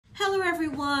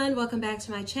everyone, welcome back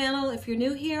to my channel. If you're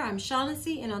new here, I'm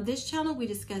Shaughnessy, and on this channel we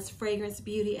discuss fragrance,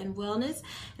 beauty, and wellness.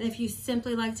 And if you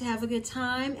simply like to have a good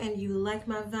time and you like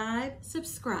my vibe,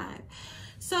 subscribe.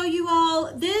 So you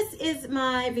all, this is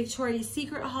my Victoria's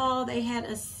Secret haul. They had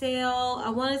a sale, I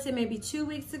want to say maybe 2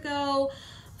 weeks ago,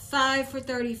 5 for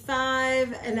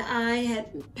 $35, and I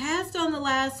had passed on the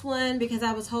last one because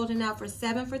I was holding out for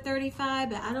 7 for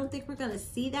 $35, but I don't think we're going to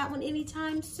see that one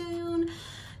anytime soon.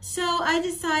 So I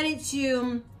decided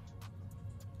to,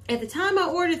 at the time I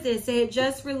ordered this, they had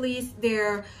just released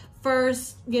their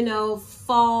first,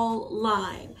 fall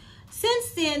line.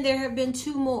 Since then, there have been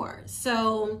 2 more.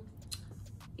 So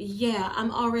yeah, I'm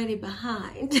already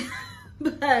behind.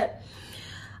 But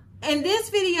in this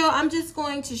video, I'm just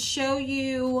going to show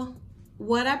you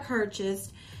what I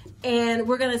purchased, and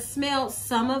we're going to smell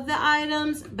some of the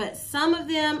items, but some of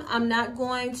them I'm not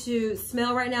going to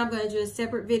smell right now. I'm going to do a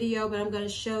separate video, but I'm going to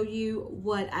show you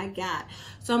what I got.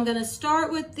 So I'm going to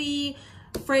start with the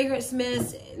fragrance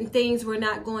mist and things we're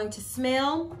not going to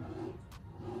smell.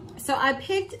 So I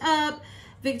picked up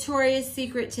Victoria's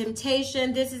Secret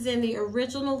Temptation. This is in the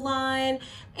original line,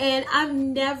 and I've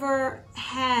never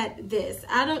had this.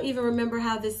 I don't even remember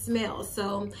how this smells.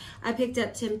 So I picked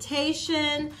up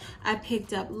Temptation. I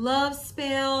picked up Love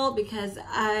Spell because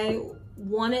I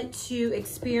wanted to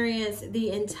experience the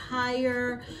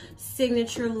entire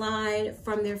signature line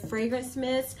from their fragrance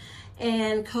mist.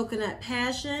 And Coconut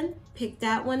Passion, picked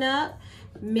that one up.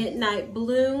 Midnight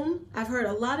Bloom, I've heard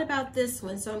a lot about this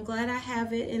one, so I'm glad I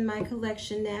have it in my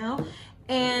collection now.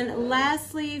 And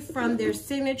lastly, from their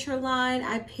signature line,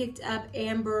 I picked up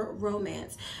Amber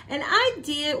Romance. And I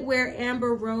did wear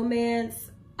Amber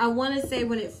Romance, I want to say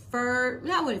when it first,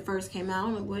 not when it first came out,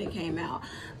 I don't know when it came out,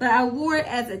 but I wore it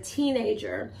as a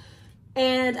teenager.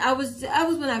 And I was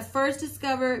when I first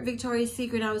discovered Victoria's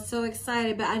Secret, I was so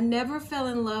excited, but I never fell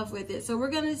in love with it. So we're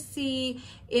going to see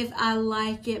if I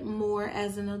like it more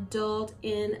as an adult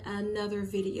in another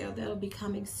video that'll be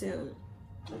coming soon.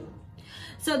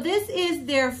 So this is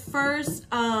their first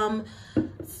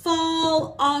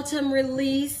fall autumn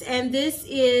release, and this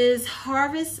is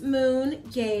Harvest Moon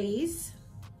Gaze.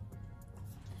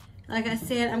 Like I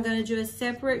said, I'm going to do a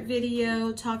separate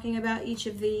video talking about each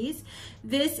of these.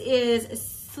 This is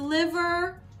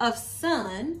Sliver of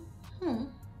Sun.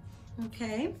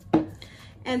 Okay.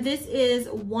 And this is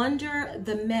Wonder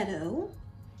the Meadow.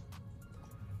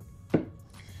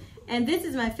 And this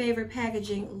is my favorite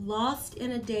packaging, Lost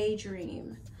in a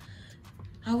Daydream.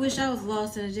 I wish I was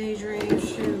lost in a daydream,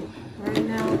 shoot, right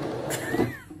now.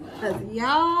 Because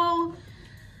y'all,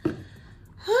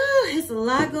 it's a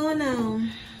lot going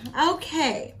on.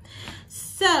 Okay,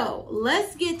 so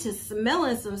let's get to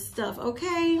smelling some stuff,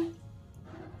 okay?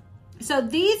 So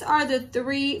these are the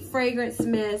 3 fragrance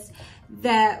mists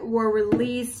that were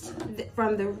released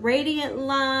from the Radiant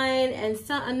line and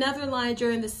another line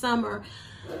during the summer.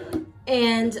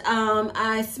 And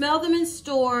I smelled them in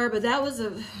store, but that was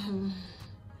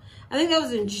I think that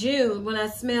was in June when I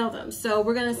smelled them. So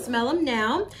we're gonna smell them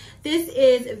now. This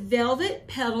is Velvet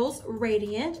Petals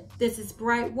Radiant. This is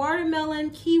Bright Watermelon,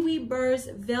 Kiwi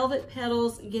Burst, Velvet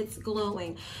Petals Gets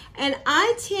Glowing. And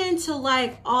I tend to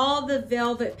like all the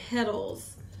Velvet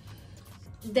Petals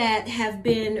that have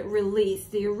been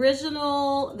released. The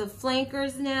original, the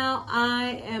flankers now.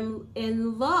 I am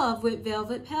in love with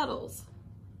Velvet Petals.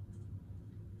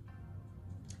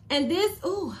 And this,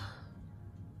 ooh.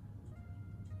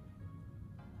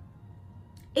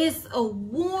 It's a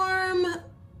warm,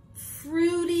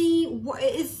 fruity,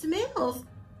 it smells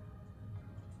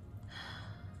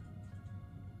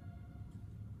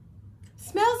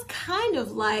kind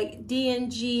of like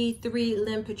D&G 3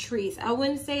 Lim Patrice. I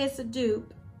wouldn't say it's a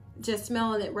dupe, just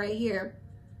smelling it right here.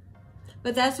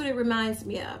 But that's what it reminds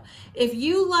me of. If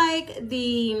you like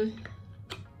the,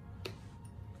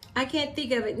 I can't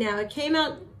think of it now. It came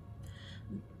out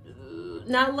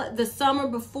not the summer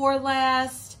before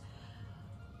last.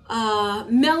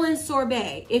 Melon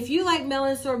Sorbet. If you like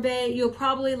Melon Sorbet, you'll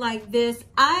probably like this.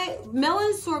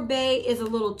 Melon Sorbet is a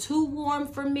little too warm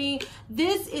for me.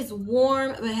 This is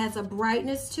warm, but has a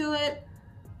brightness to it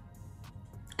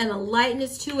and a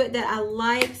lightness to it that I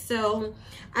like. So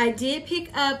I did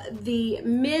pick up the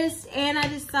mist, and I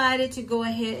decided to go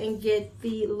ahead and get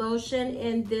the lotion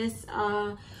in this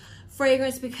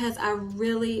fragrance because I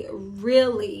really,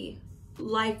 really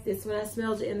like this when I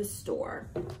smelled it in the store,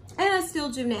 and I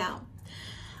still do now.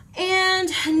 And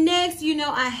next,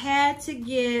 I had to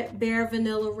get Bare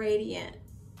Vanilla Radiant,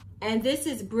 and this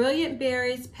is Brilliant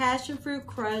Berries, Passion Fruit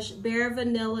Crush, Bare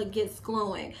Vanilla Gets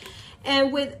Glowing.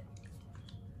 And with,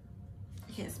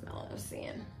 I can't smell it, I'm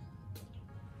seeing.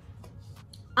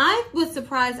 I was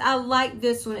surprised. I liked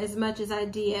this one as much as I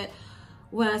did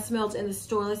when I smelled it in the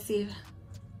store. Let's see.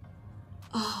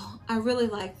 Oh, I really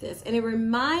like this. And it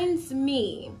reminds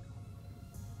me,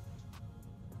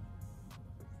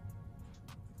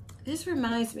 this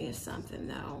reminds me of something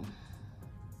though.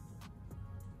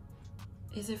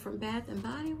 Is it from Bath and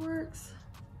Body Works?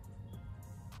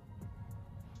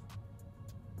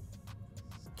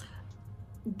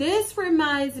 This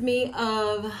reminds me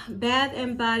of Bath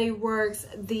and Body Works,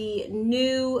 the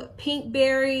new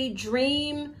Pinkberry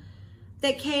Dream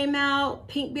that came out,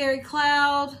 Pinkberry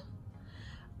Cloud,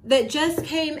 that just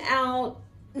came out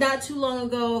not too long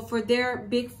ago for their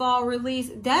big fall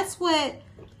release. That's what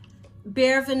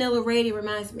Bare Vanilla Radiant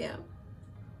reminds me of.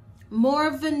 More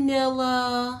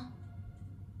vanilla.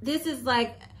 This is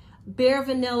like bare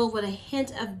vanilla with a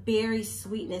hint of berry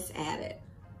sweetness added.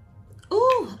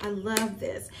 Ooh, I love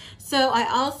this. So I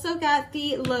also got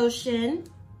the lotion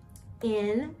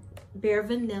in Bare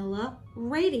Vanilla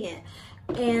Radiant.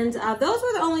 And those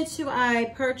were the only two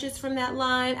I purchased from that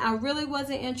line. I really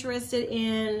wasn't interested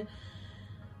in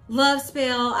Love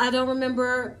Spell. I don't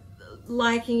remember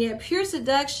liking it. Pure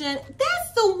Seduction,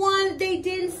 that's the one they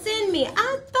didn't send me.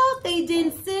 I thought they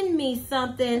didn't send me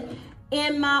something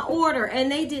in my order,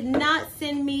 and they did not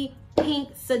send me Pink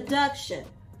Seduction.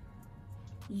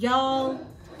 Y'all,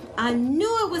 I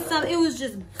knew it was something. It was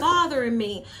just bothering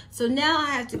me. So now I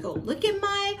have to go look at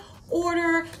my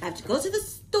order. I have to go to the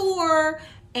store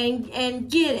and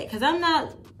get it, because I'm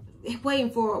not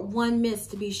waiting for one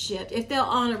mist to be shipped. If they'll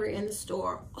honor it in the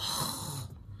store, oh,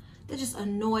 that just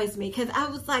annoys me, because I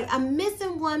was like, I'm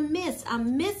missing one mist.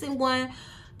 I'm missing one,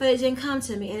 but it didn't come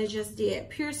to me, and it just did.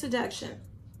 Pure Seduction.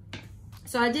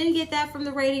 So I didn't get that from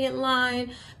the Radiant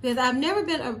line because I've never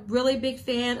been a really big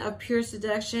fan of Pure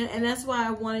Seduction, and that's why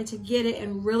I wanted to get it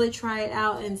and really try it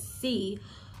out and see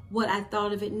what I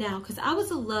thought of it now, because I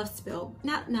was a Love Spell,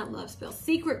 not Love Spell,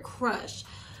 Secret Crush.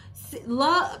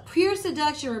 Pure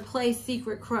Seduction replaced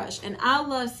Secret Crush, and I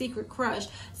love Secret Crush,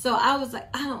 so I was like,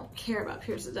 I don't care about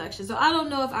Pure Seduction. So I don't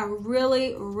know if I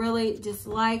really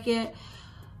dislike it,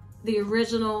 the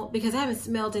original, because I haven't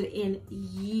smelled it in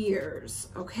years,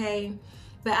 okay?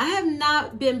 But I have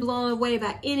not been blown away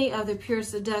by any of the Pure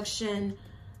Seduction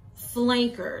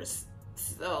flankers.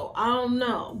 So I don't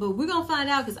know, but we're gonna find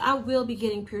out, because I will be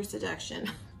getting Pure Seduction.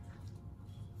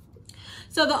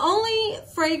 So the only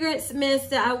fragrance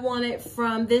mist that I wanted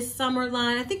from this summer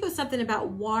line, I think it was something about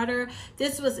water.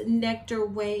 This was Nectar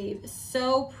Wave.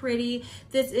 So pretty.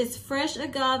 This is Fresh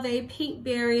Agave, Pink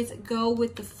Berries, Go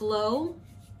With The Flow.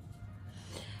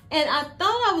 And I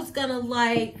thought I was gonna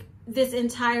like this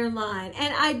entire line,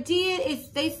 and I did.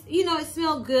 It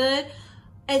smelled good,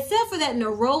 except for that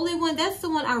Neroli one. That's the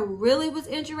one I really was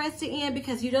interested in,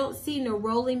 because you don't see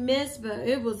Neroli mist, but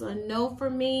it was a no for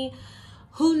me.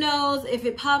 Who knows if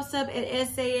it pops up at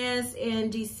SAS in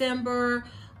December,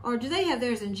 or do they have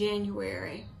theirs in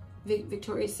January?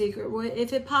 Victoria's Secret.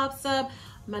 If it pops up,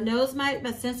 my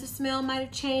sense of smell might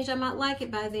have changed. I might like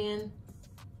it by then.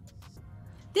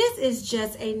 This is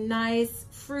just a nice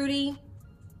fruity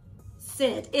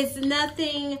scent. It's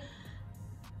nothing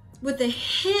with a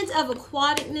hint of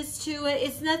aquaticness to it.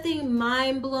 It's nothing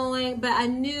mind-blowing, but I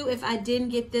knew if I didn't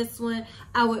get this one,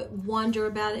 I would wonder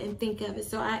about it and think of it.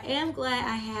 So I am glad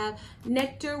I have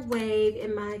Nectar Wave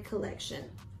in my collection.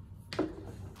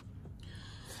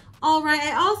 All right,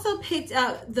 I also picked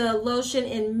up the lotion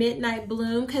in Midnight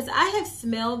Bloom, because I have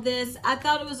smelled this. I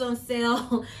thought it was on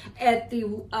sale at the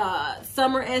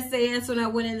summer SAS when I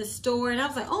went in the store, and I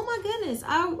was like, oh my goodness,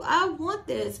 I want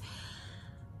this.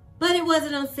 But it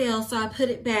wasn't on sale, so I put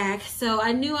it back. So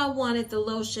I knew I wanted the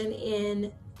lotion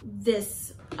in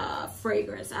this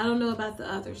fragrance. I don't know about the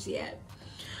others yet.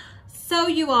 So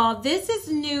you all, this is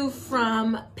new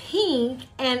from Pink,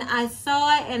 and I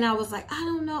saw it and I was like, I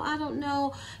don't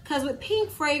know. Because with Pink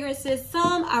fragrances,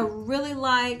 some I really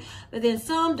like, but then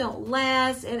some don't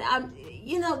last, and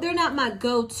they're not my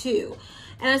go-to.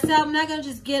 And I said, I'm not gonna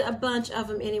just get a bunch of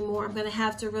them anymore. I'm gonna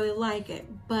have to really like it.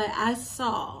 But I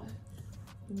saw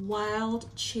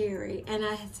Wild Cherry, and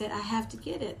I said, I have to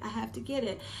get it. I have to get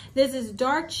it. This is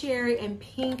Dark Cherry and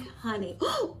Pink Honey.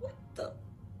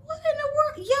 What in the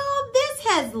world? Y'all, this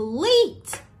has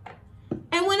leaked.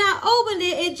 And when I opened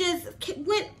it, it just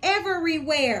went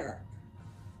everywhere.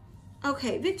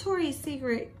 Okay, Victoria's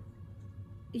Secret.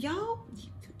 Y'all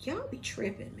be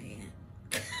tripping,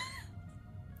 man.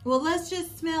 Well, let's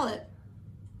just smell it.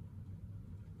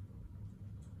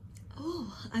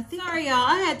 Oh, sorry, y'all.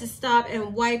 I had to stop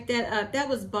and wipe that up. That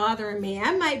was bothering me.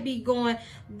 I might be going,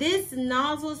 this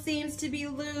nozzle seems to be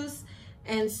loose.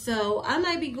 And so I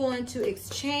might be going to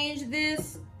exchange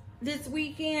this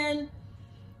weekend.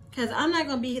 because I'm not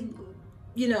going to be,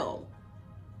 you know,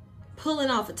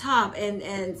 pulling off the top,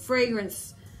 and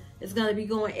fragrance is going to be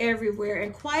going everywhere,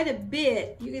 and quite a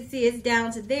bit. You can see it's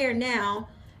down to there now.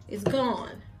 It's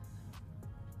gone.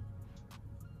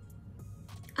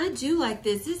 I do like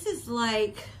this. This is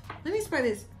like, let me spray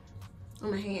this on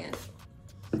my hands.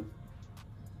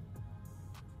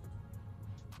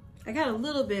 I got a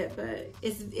little bit, but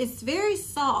it's very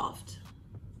soft.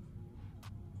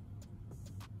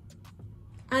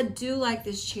 I do like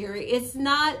this cherry. It's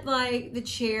not like the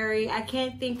cherry. I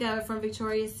can't think of it from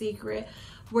Victoria's Secret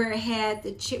where it had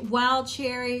the wild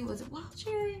cherry. Was it wild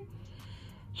cherry?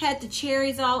 Had the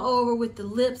cherries all over with the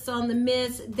lips on the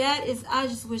mist. That is, I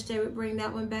just wish they would bring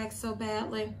that one back so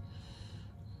badly.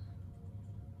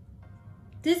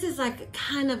 This is like a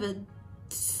kind of a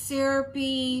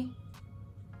syrupy,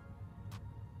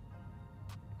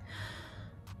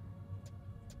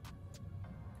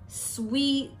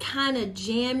 sweet, kind of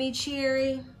jammy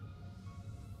cherry.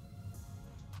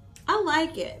 I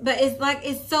like it, but it's like,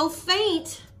 it's so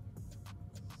faint.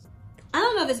 I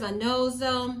don't know if it's my nose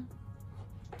though.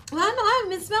 Well, I know I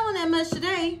haven't been smelling that much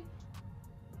today.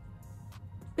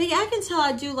 But yeah, I can tell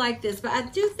I do like this. But I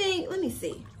do think, let me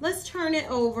see. Let's turn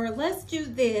it over. Let's do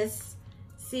this.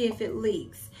 See if it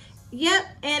leaks. Yep,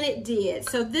 and it did.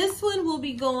 So this one will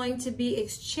be going to be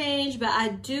exchanged. But I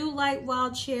do like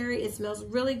wild cherry. It smells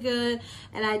really good.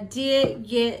 And I did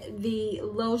get the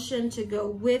lotion to go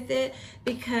with it.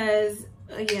 Because,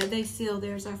 yeah, they sealed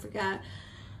theirs. I forgot.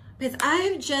 Because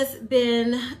I've just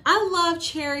been, I love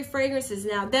cherry fragrances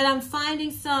now, that I'm finding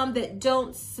some that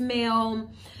don't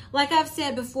smell, like I've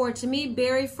said before, to me,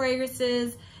 berry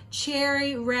fragrances,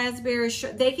 cherry, raspberry,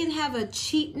 they can have a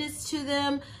cheapness to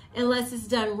them unless it's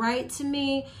done right to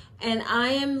me. And I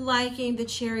am liking the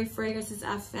cherry fragrances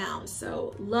I've found.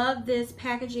 So love this.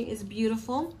 Packaging is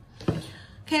beautiful.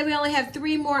 Okay, we only have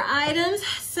 3 more items.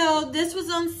 So this was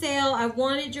on sale. I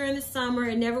wanted it during the summer.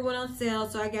 It never went on sale,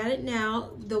 so I got it now.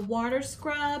 The water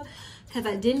scrub, because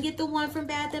I didn't get the one from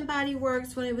Bath & Body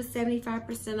Works when it was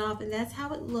 75% off, and that's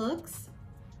how it looks.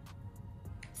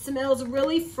 Smells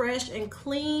really fresh and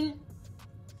clean.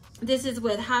 This is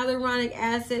with hyaluronic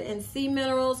acid and sea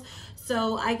minerals.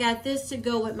 So I got this to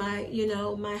go with my, you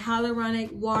know, my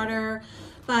hyaluronic water,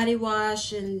 body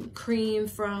wash and cream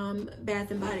from Bath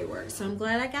 & Body Works. So I'm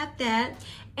glad I got that.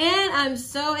 And I'm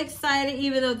so excited,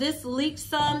 even though this leaked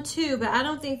some too, but I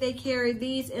don't think they carry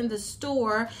these in the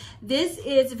store. This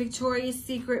is Victoria's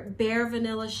Secret Bare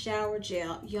Vanilla Shower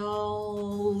Gel.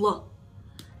 Y'all,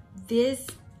 this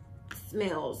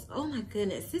smells, oh my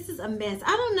goodness, this is a mess.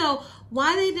 I don't know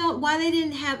why they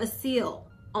didn't have a seal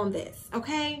on this,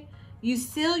 okay? You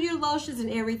seal your lotions and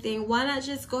everything. Why not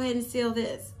just go ahead and seal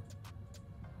this?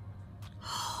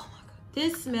 Oh my God,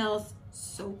 this smells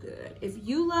so good. If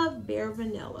you love Bare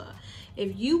Vanilla,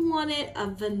 if you wanted a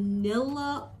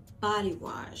vanilla body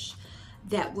wash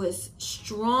that was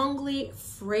strongly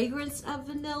fragranced of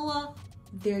vanilla,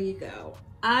 there you go.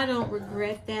 I don't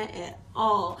regret that at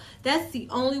all. That's the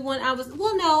only one I was,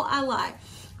 well, no, I lied.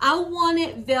 I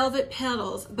wanted Velvet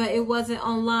Petals, but it wasn't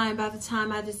online by the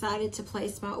time I decided to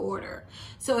place my order.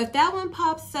 So if that one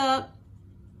pops up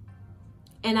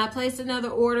and I place another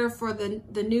order for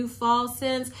the new fall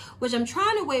scents, which I'm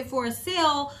trying to wait for a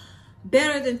sale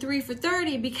better than 3 for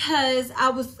 $30, because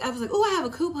I was like, oh, I have a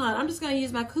coupon. I'm just going to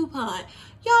use my coupon.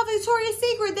 Y'all, Victoria's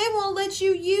Secret, they won't let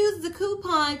you use the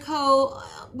coupon code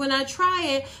when I try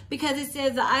it because it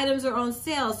says the items are on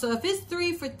sale. So if it's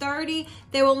 3 for $30,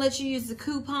 they won't let you use the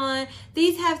coupon.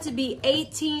 These have to be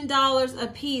 $18 a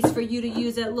piece for you to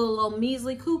use that little old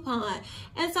measly coupon.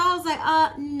 And so I was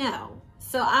like, no.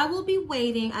 So I will be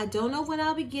waiting. I don't know when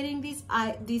I'll be getting these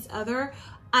other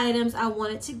items I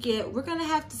wanted to get. We're gonna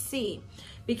have to see,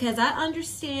 because I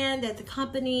understand that the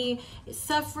company is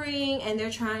suffering and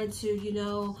they're trying to, you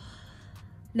know,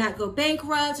 not go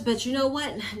bankrupt, but you know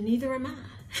what? Neither am I.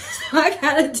 So I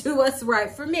gotta do what's right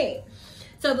for me.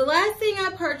 So the last thing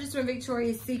I purchased from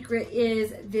Victoria's Secret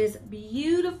is this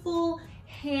beautiful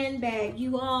handbag.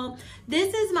 You all,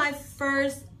 this is my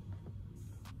first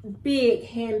big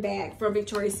handbag from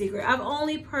Victoria's Secret. I've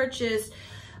only purchased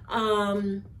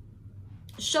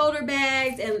shoulder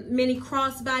bags and mini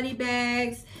crossbody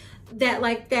bags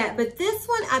like that, but this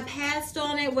one I passed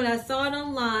on it when I saw it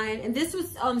online, and this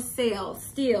was on sale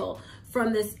still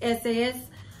from this SAS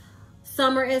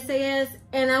summer SAS,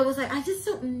 and I was like, I just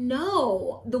don't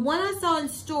know. The one I saw in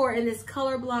store in this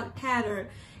color block pattern,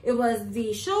 it was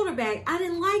the shoulder bag. I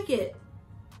didn't like it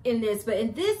in this, but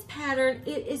in this pattern,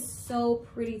 it is so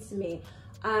pretty to me.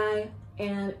 I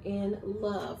am in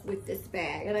love with this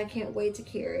bag and I can't wait to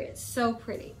carry it. So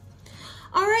pretty.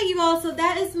 All right, you all, so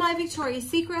that is my Victoria's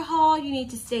Secret haul. You need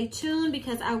to stay tuned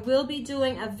because I will be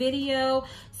doing a video,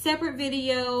 separate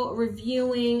video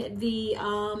reviewing the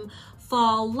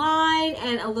fall line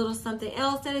and a little something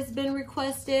else that has been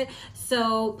requested.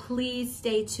 So please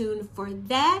stay tuned for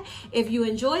that. If you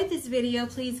enjoyed this video,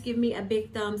 please give me a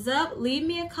big thumbs up. Leave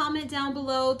me a comment down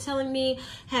below telling me,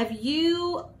 have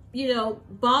you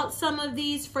bought some of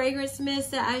these fragrance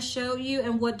mists that I showed you,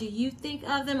 and what do you think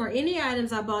of them, or any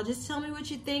items I bought? Just tell me what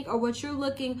you think or what you're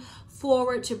looking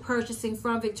forward to purchasing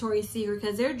from Victoria's Secret,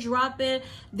 because they're dropping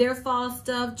their fall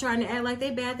stuff, trying to act like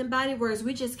they Bath and Body Works.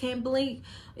 We just can't blink.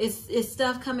 It's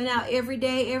stuff coming out every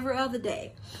day, every other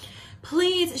day.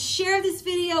 Please share this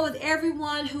video with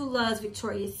everyone who loves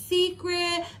Victoria's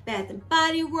Secret, Bath and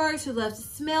Body Works, who loves to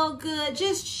smell good.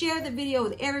 Just share the video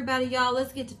with everybody, y'all.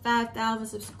 Let's get to 5,000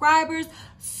 subscribers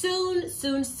soon,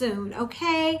 soon, soon,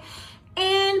 okay?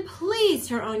 And please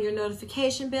turn on your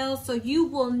notification bell so you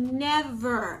will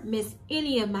never miss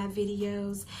any of my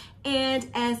videos. And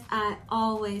as I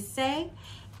always say,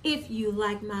 if you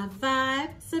like my vibe,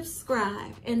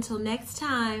 subscribe. Until next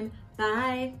time,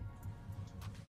 bye.